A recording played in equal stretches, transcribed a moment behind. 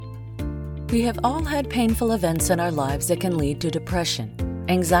We have all had painful events in our lives that can lead to depression,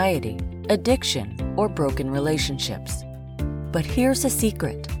 anxiety, addiction, or broken relationships. But here's a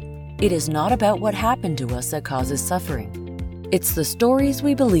secret. It is not about what happened to us that causes suffering. It's the stories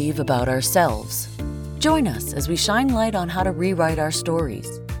we believe about ourselves. Join us as we shine light on how to rewrite our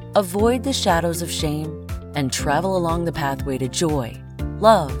stories, avoid the shadows of shame, and travel along the pathway to joy,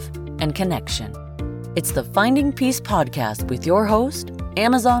 love, and connection. It's the Finding Peace podcast with your host,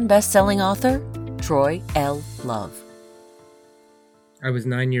 Amazon best-selling author, Troy L. Love. I was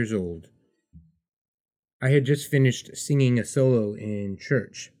 9 years old. I had just finished singing a solo in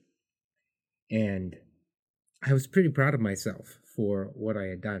church, and I was pretty proud of myself for what I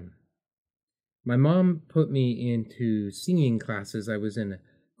had done. My mom put me into singing classes. I was in a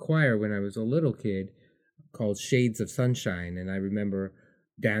choir when I was a little kid called Shades of Sunshine, and I remember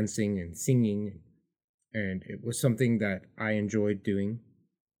dancing and singing, and it was something that I enjoyed doing.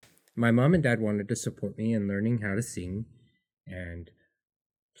 My mom and dad wanted to support me in learning how to sing and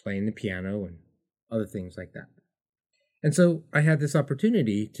playing the piano and other things like that. And so I had this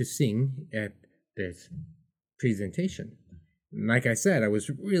opportunity to sing at this presentation. And like I said, I was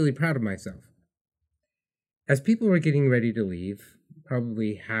really proud of myself. As people were getting ready to leave,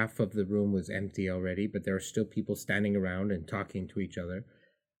 probably half of the room was empty already, but there were still people standing around and talking to each other.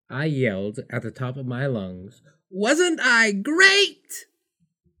 I yelled at the top of my lungs, "Wasn't I great?"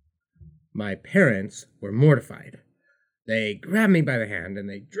 My parents were mortified. They grabbed me by the hand and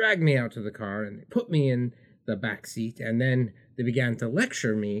they dragged me out to the car and they put me in the back seat, and then they began to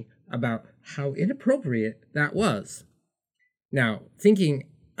lecture me about how inappropriate that was. Now, thinking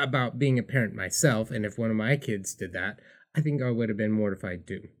about being a parent myself, and if one of my kids did that, I think I would have been mortified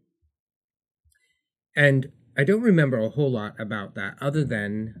too. And I don't remember a whole lot about that other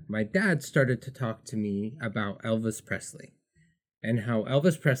than my dad started to talk to me about Elvis Presley and how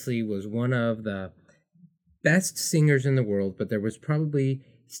Elvis Presley was one of the best singers in the world, but there was probably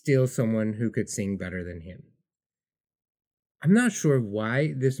still someone who could sing better than him. I'm not sure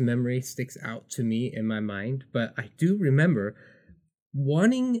why this memory sticks out to me in my mind, but I do remember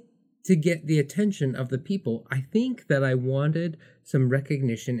wanting to get the attention of the people. I think that I wanted some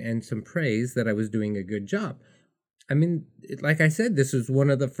recognition and some praise that I was doing a good job. I mean, like I said, this was one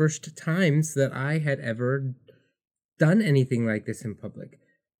of the first times that I had ever done anything like this in public.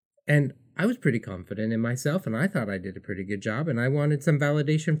 And I was pretty confident in myself, and I thought I did a pretty good job, and I wanted some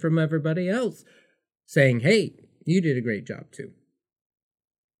validation from everybody else saying, "Hey, you did a great job too."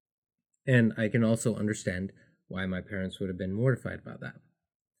 And I can also understand why my parents would have been mortified about that.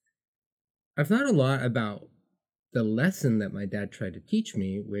 I've thought a lot about the lesson that my dad tried to teach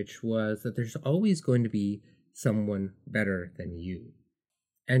me, which was that there's always going to be someone better than you.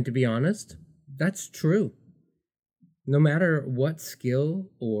 And to be honest, that's true. No matter what skill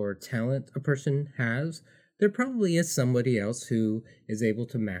or talent a person has, there probably is somebody else who is able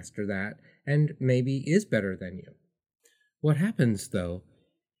to master that and maybe is better than you. What happens, though,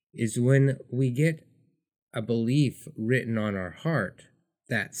 is when we get a belief written on our heart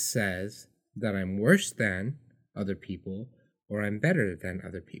that says that I'm worse than other people or I'm better than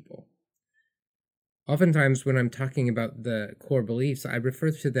other people. Oftentimes when I'm talking about the core beliefs, I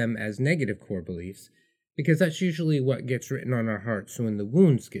refer to them as negative core beliefs because that's usually what gets written on our hearts when the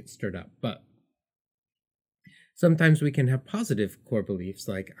wounds get stirred up. But sometimes we can have positive core beliefs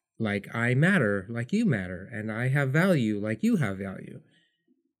like I matter like you matter, and I have value like you have value.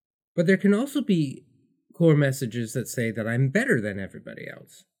 But there can also be core messages that say that I'm better than everybody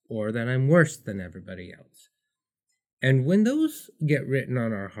else, or that I'm worse than everybody else. And when those get written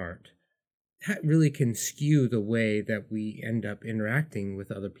on our heart, that really can skew the way that we end up interacting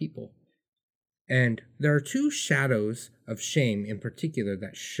with other people. And there are two shadows of shame in particular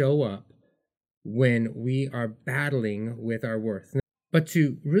that show up when we are battling with our worth. But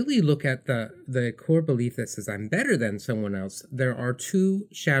to really look at the core belief that says I'm better than someone else, there are two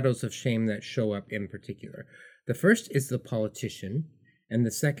shadows of shame that show up in particular. The first is the politician, and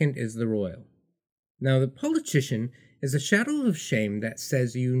the second is the royal. Now, the politician is a shadow of shame that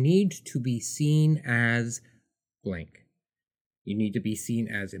says you need to be seen as blank. You need to be seen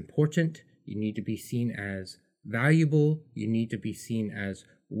as important. You need to be seen as valuable. You need to be seen as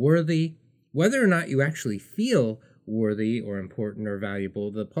worthy. Whether or not you actually feel worthy or important or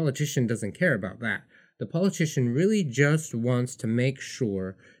valuable, the politician doesn't care about that. The politician really just wants to make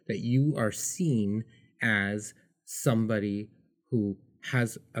sure that you are seen as somebody who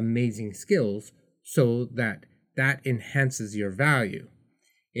has amazing skills so that enhances your value.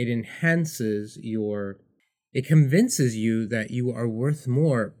 It convinces you that you are worth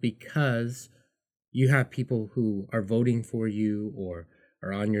more because you have people who are voting for you or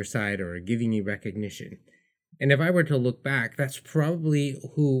are on your side or are giving you recognition. And if I were to look back, that's probably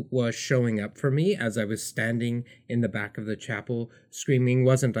who was showing up for me as I was standing in the back of the chapel screaming,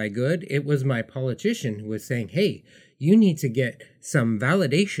 "Wasn't I good?" It was my politician who was saying, "Hey, you need to get some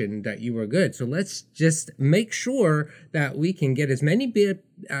validation that you were good. So let's just make sure that we can get as many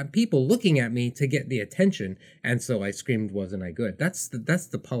people looking at me to get the attention." And so I screamed, "Wasn't I good?" That's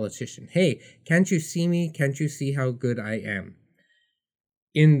the politician. Hey, can't you see me? Can't you see how good I am?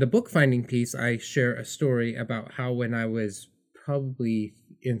 In the bookfinding piece, I share a story about how when I was probably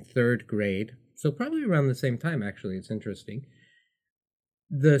in third grade, so probably around the same time, actually, it's interesting,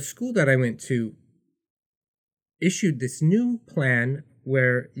 the school that I went to issued this new plan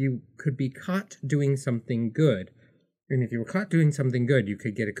where you could be caught doing something good. And if you were caught doing something good, you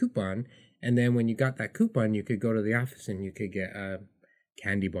could get a coupon. And then when you got that coupon, you could go to the office and you could get a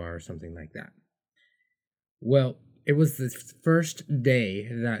candy bar or something like that. Well, it was the first day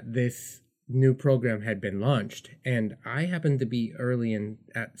that this new program had been launched, and I happened to be early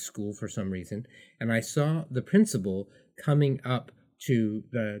at school for some reason, and I saw the principal coming up to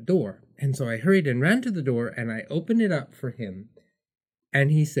the door. And so I hurried and ran to the door, and I opened it up for him, and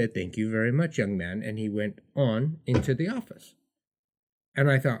he said, "Thank you very much, young man," and he went on into the office.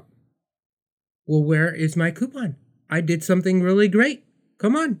 And I thought, well, where is my coupon? I did something really great.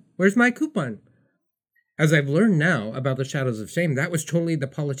 Come on, where's my coupon? As I've learned now about the shadows of shame, that was totally the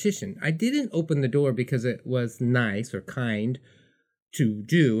politician. I didn't open the door because it was nice or kind to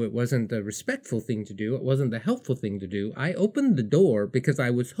do. It wasn't the respectful thing to do. It wasn't the helpful thing to do. I opened the door because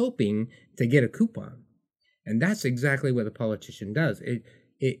I was hoping to get a coupon. And that's exactly what a politician does.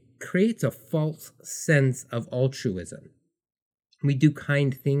 It creates a false sense of altruism. We do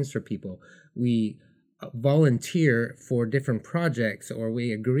kind things for people. We volunteer for different projects, or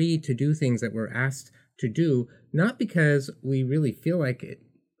we agree to do things that we're asked to do, not because we really feel like it,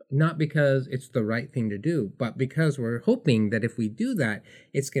 not because it's the right thing to do, but because we're hoping that if we do that,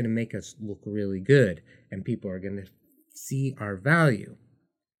 it's going to make us look really good and people are going to see our value.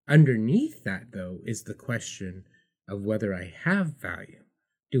 Underneath that, though, is the question of whether I have value.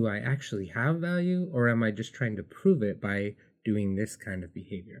 Do I actually have value, or am I just trying to prove it by doing this kind of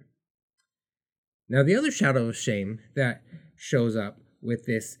behavior? Now, the other shadow of shame that shows up with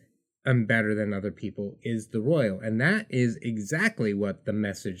this "I'm better than other people" is the royal. And that is exactly what the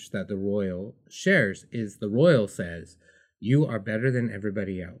message that the royal shares is. The royal says, you are better than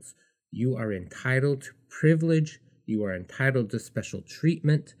everybody else. You are entitled to privilege. You are entitled to special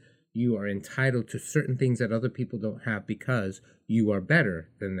treatment. You are entitled to certain things that other people don't have because you are better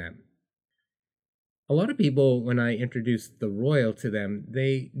than them. A lot of people, when I introduce the royal to them,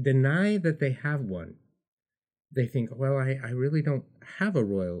 they deny that they have one. They think, well, I really don't have a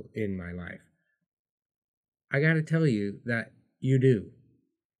royal in my life. I got to tell you that you do.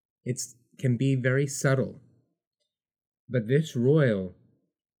 It can be very subtle. But this royal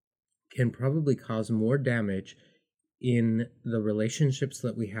can probably cause more damage in the relationships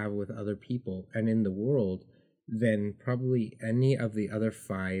that we have with other people and in the world than probably any of the other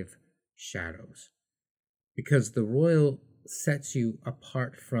 5 shadows. Because the royal sets you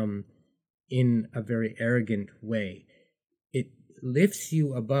apart from in a very arrogant way. It lifts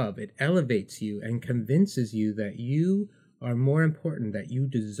you above, it elevates you and convinces you that you are more important, that you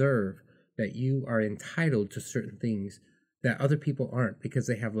deserve, that you are entitled to certain things that other people aren't because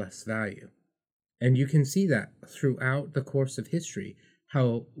they have less value. And you can see that throughout the course of history,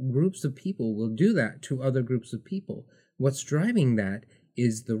 how groups of people will do that to other groups of people. What's driving that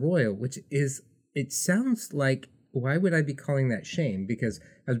is the royal, which is, it sounds like, why would I be calling that shame? Because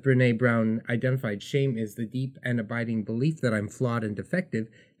as Brené Brown identified, shame is the deep and abiding belief that I'm flawed and defective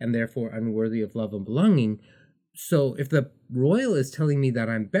and therefore unworthy of love and belonging. So if the royal is telling me that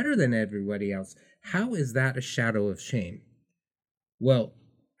I'm better than everybody else, how is that a shadow of shame? Well,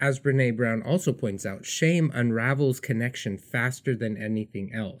 as Brené Brown also points out, shame unravels connection faster than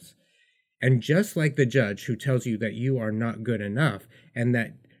anything else. And just like the judge who tells you that you are not good enough and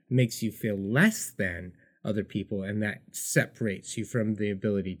that makes you feel less than other people, and that separates you from the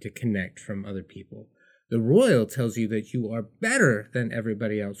ability to connect from other people, the royal tells you that you are better than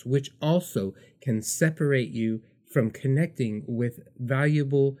everybody else, which also can separate you from connecting with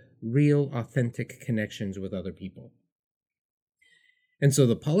valuable, real, authentic connections with other people. And so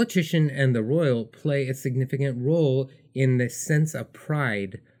the politician and the royal play a significant role in this sense of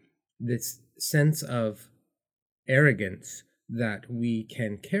pride, this sense of arrogance that we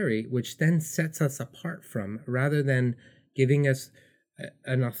can carry, which then sets us apart from, rather than giving us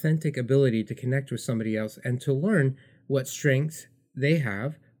an authentic ability to connect with somebody else and to learn what strengths they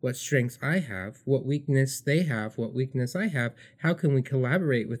have, what strengths I have, what weakness they have, what weakness I have. How can we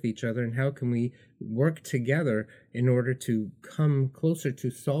collaborate with each other, and how can we work together in order to come closer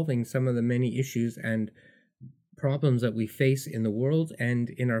to solving some of the many issues and problems that we face in the world and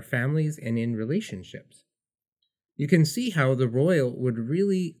in our families and in relationships? You can see how the royal would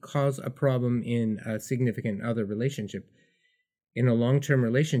really cause a problem in a significant other relationship. In a long-term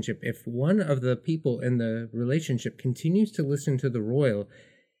relationship, if one of the people in the relationship continues to listen to the royal,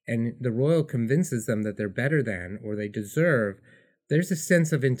 and the royal convinces them that they're better than or they deserve, there's a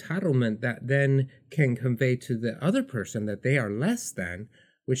sense of entitlement that then can convey to the other person that they are less than,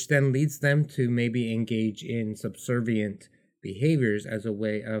 which then leads them to maybe engage in subservient behaviors as a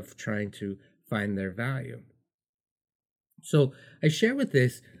way of trying to find their value. So I share with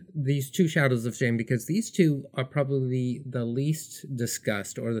these two shadows of shame because these two are probably the least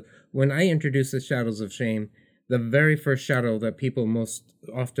discussed, or when I introduce the shadows of shame, the very first shadow that people most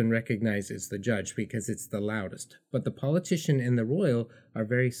often recognize is the judge because it's the loudest. But the politician and the royal are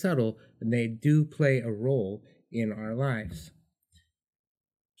very subtle, and they do play a role in our lives.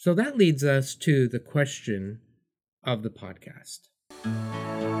 So that leads us to the question of the podcast.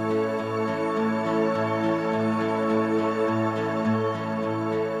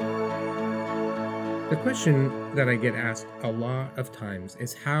 The question that I get asked a lot of times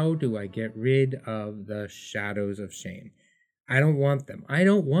is, how do I get rid of the shadows of shame? I don't want them. I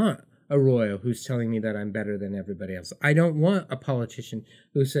don't want a royal who's telling me that I'm better than everybody else. I don't want a politician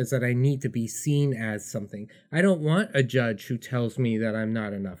who says that I need to be seen as something. I don't want a judge who tells me that I'm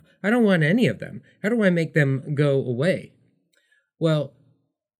not enough. I don't want any of them. How do I make them go away? Well,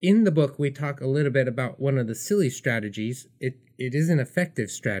 in the book, we talk a little bit about one of the silly strategies. It is an effective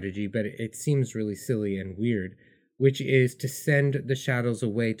strategy, but it seems really silly and weird, which is to send the shadows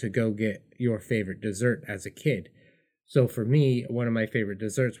away to go get your favorite dessert as a kid. So for me, one of my favorite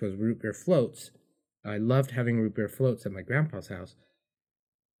desserts was root beer floats. I loved having root beer floats at my grandpa's house.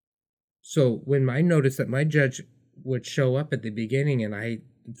 So when I noticed that my judge would show up at the beginning and I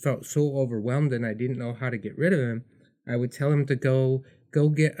felt so overwhelmed and I didn't know how to get rid of him, I would tell him to go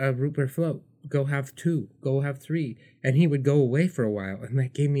get a root beer float, go have 2, go have 3, and he would go away for a while, and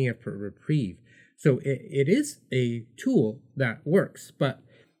that gave me a reprieve. So it is a tool that works, but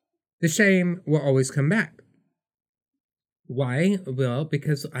the shame will always come back. Why? Well,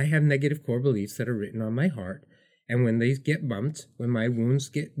 because I have negative core beliefs that are written on my heart, and when they get bumped, when my wounds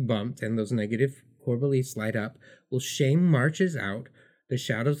get bumped and those negative core beliefs light up, well, shame marches out, the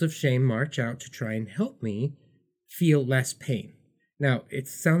shadows of shame march out to try and help me feel less pain. Now, it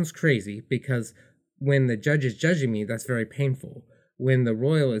sounds crazy because when the judge is judging me, that's very painful. When the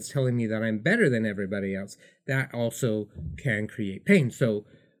royal is telling me that I'm better than everybody else, that also can create pain. So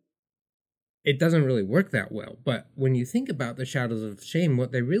it doesn't really work that well. But when you think about the shadows of shame,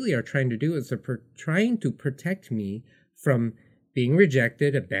 what they really are trying to do is they're trying to protect me from being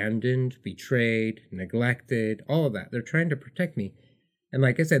rejected, abandoned, betrayed, neglected, all of that. They're trying to protect me. And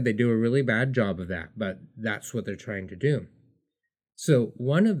like I said, they do a really bad job of that, but that's what they're trying to do. So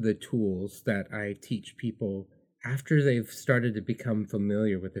one of the tools that I teach people after they've started to become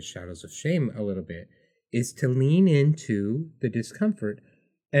familiar with the shadows of shame a little bit is to lean into the discomfort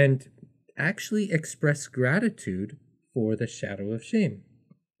and actually express gratitude for the shadow of shame.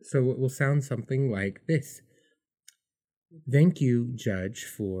 So it will sound something like this. Thank you, Judge,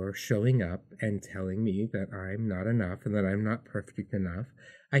 for showing up and telling me that I'm not enough and that I'm not perfect enough.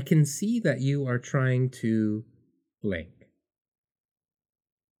 I can see that you are trying to blank.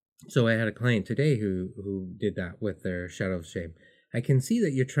 So I had a client today who did that with their shadow of shame. I can see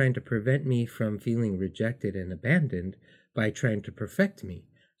that you're trying to prevent me from feeling rejected and abandoned by trying to perfect me.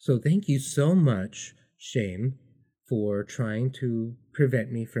 So thank you so much, shame, for trying to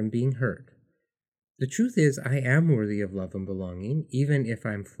prevent me from being hurt. The truth is, I am worthy of love and belonging, even if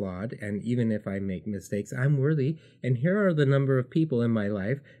I'm flawed and even if I make mistakes. I'm worthy, and here are the number of people in my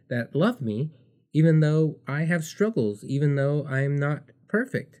life that love me, even though I have struggles, even though I'm not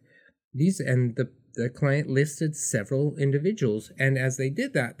perfect. The client listed several individuals, and as they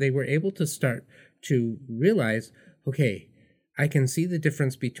did that, they were able to start to realize, okay, I can see the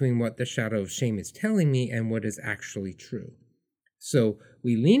difference between what the shadow of shame is telling me and what is actually true. So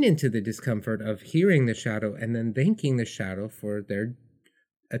we lean into the discomfort of hearing the shadow and then thanking the shadow for their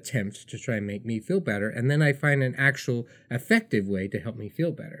attempt to try and make me feel better, and then I find an actual effective way to help me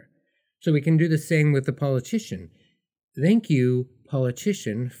feel better. So we can do the same with the politician. Thank you,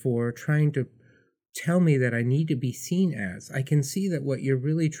 politician, for trying to tell me that I need to be seen as. I can see that what you're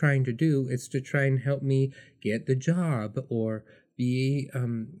really trying to do is to try and help me get the job or be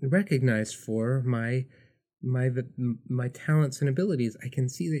recognized for my my talents and abilities. I can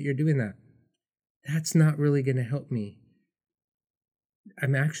see that you're doing that. That's not really going to help me.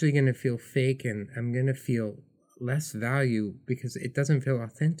 I'm actually going to feel fake, and I'm going to feel less value because it doesn't feel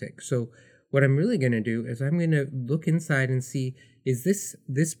authentic. So what I'm really going to do is I'm going to look inside and see, is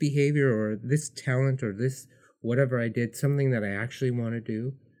this behavior or this talent or this whatever I did something that I actually want to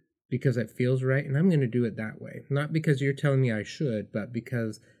do because it feels right? And I'm going to do it that way. Not because you're telling me I should, but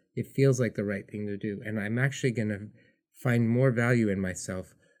because it feels like the right thing to do. And I'm actually going to find more value in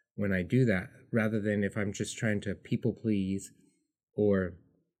myself when I do that, rather than if I'm just trying to people please or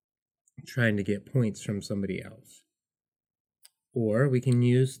trying to get points from somebody else. Or we can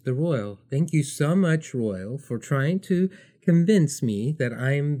use the Royal. Thank you so much, Royal, for trying to convince me that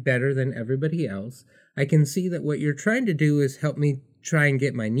I'm better than everybody else. I can see that what you're trying to do is help me try and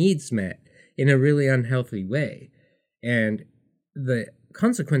get my needs met in a really unhealthy way. And the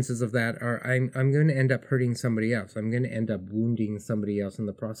consequences of that are I'm going to end up hurting somebody else. I'm going to end up wounding somebody else in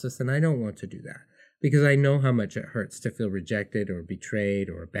the process, and I don't want to do that because I know how much it hurts to feel rejected or betrayed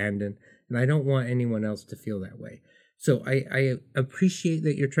or abandoned, and I don't want anyone else to feel that way. So I appreciate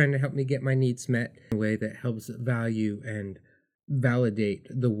that you're trying to help me get my needs met in a way that helps value and validate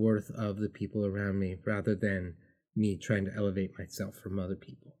the worth of the people around me rather than me trying to elevate myself from other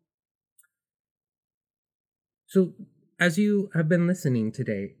people. So as you have been listening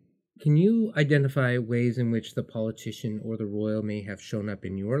today, can you identify ways in which the politician or the royal may have shown up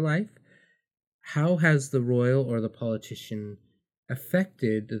in your life? How has the royal or the politician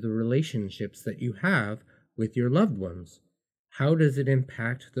affected the relationships that you have with your loved ones? How does it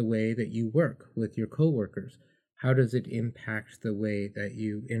impact the way that you work with your coworkers? How does it impact the way that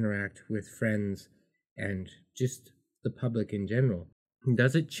you interact with friends and just the public in general?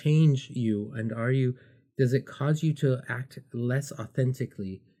 Does it change you, and does it cause you to act less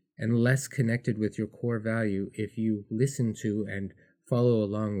authentically and less connected with your core value if you listen to and follow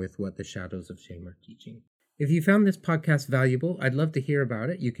along with what the Shadows of Shame are teaching? If you found this podcast valuable, I'd love to hear about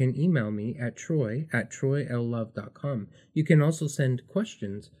it. You can email me at troy@troyllove.com. You can also send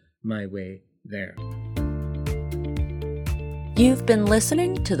questions my way there. You've been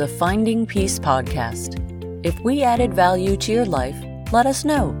listening to the Finding Peace podcast. If we added value to your life, let us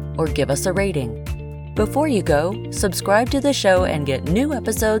know or give us a rating. Before you go, subscribe to the show and get new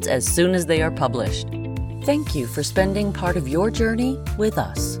episodes as soon as they are published. Thank you for spending part of your journey with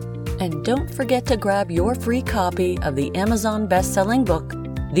us. And don't forget to grab your free copy of the Amazon best-selling book,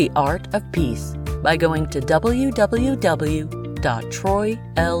 The Art of Peace, by going to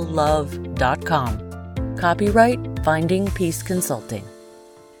www.troylllove.com. Copyright Finding Peace Consulting.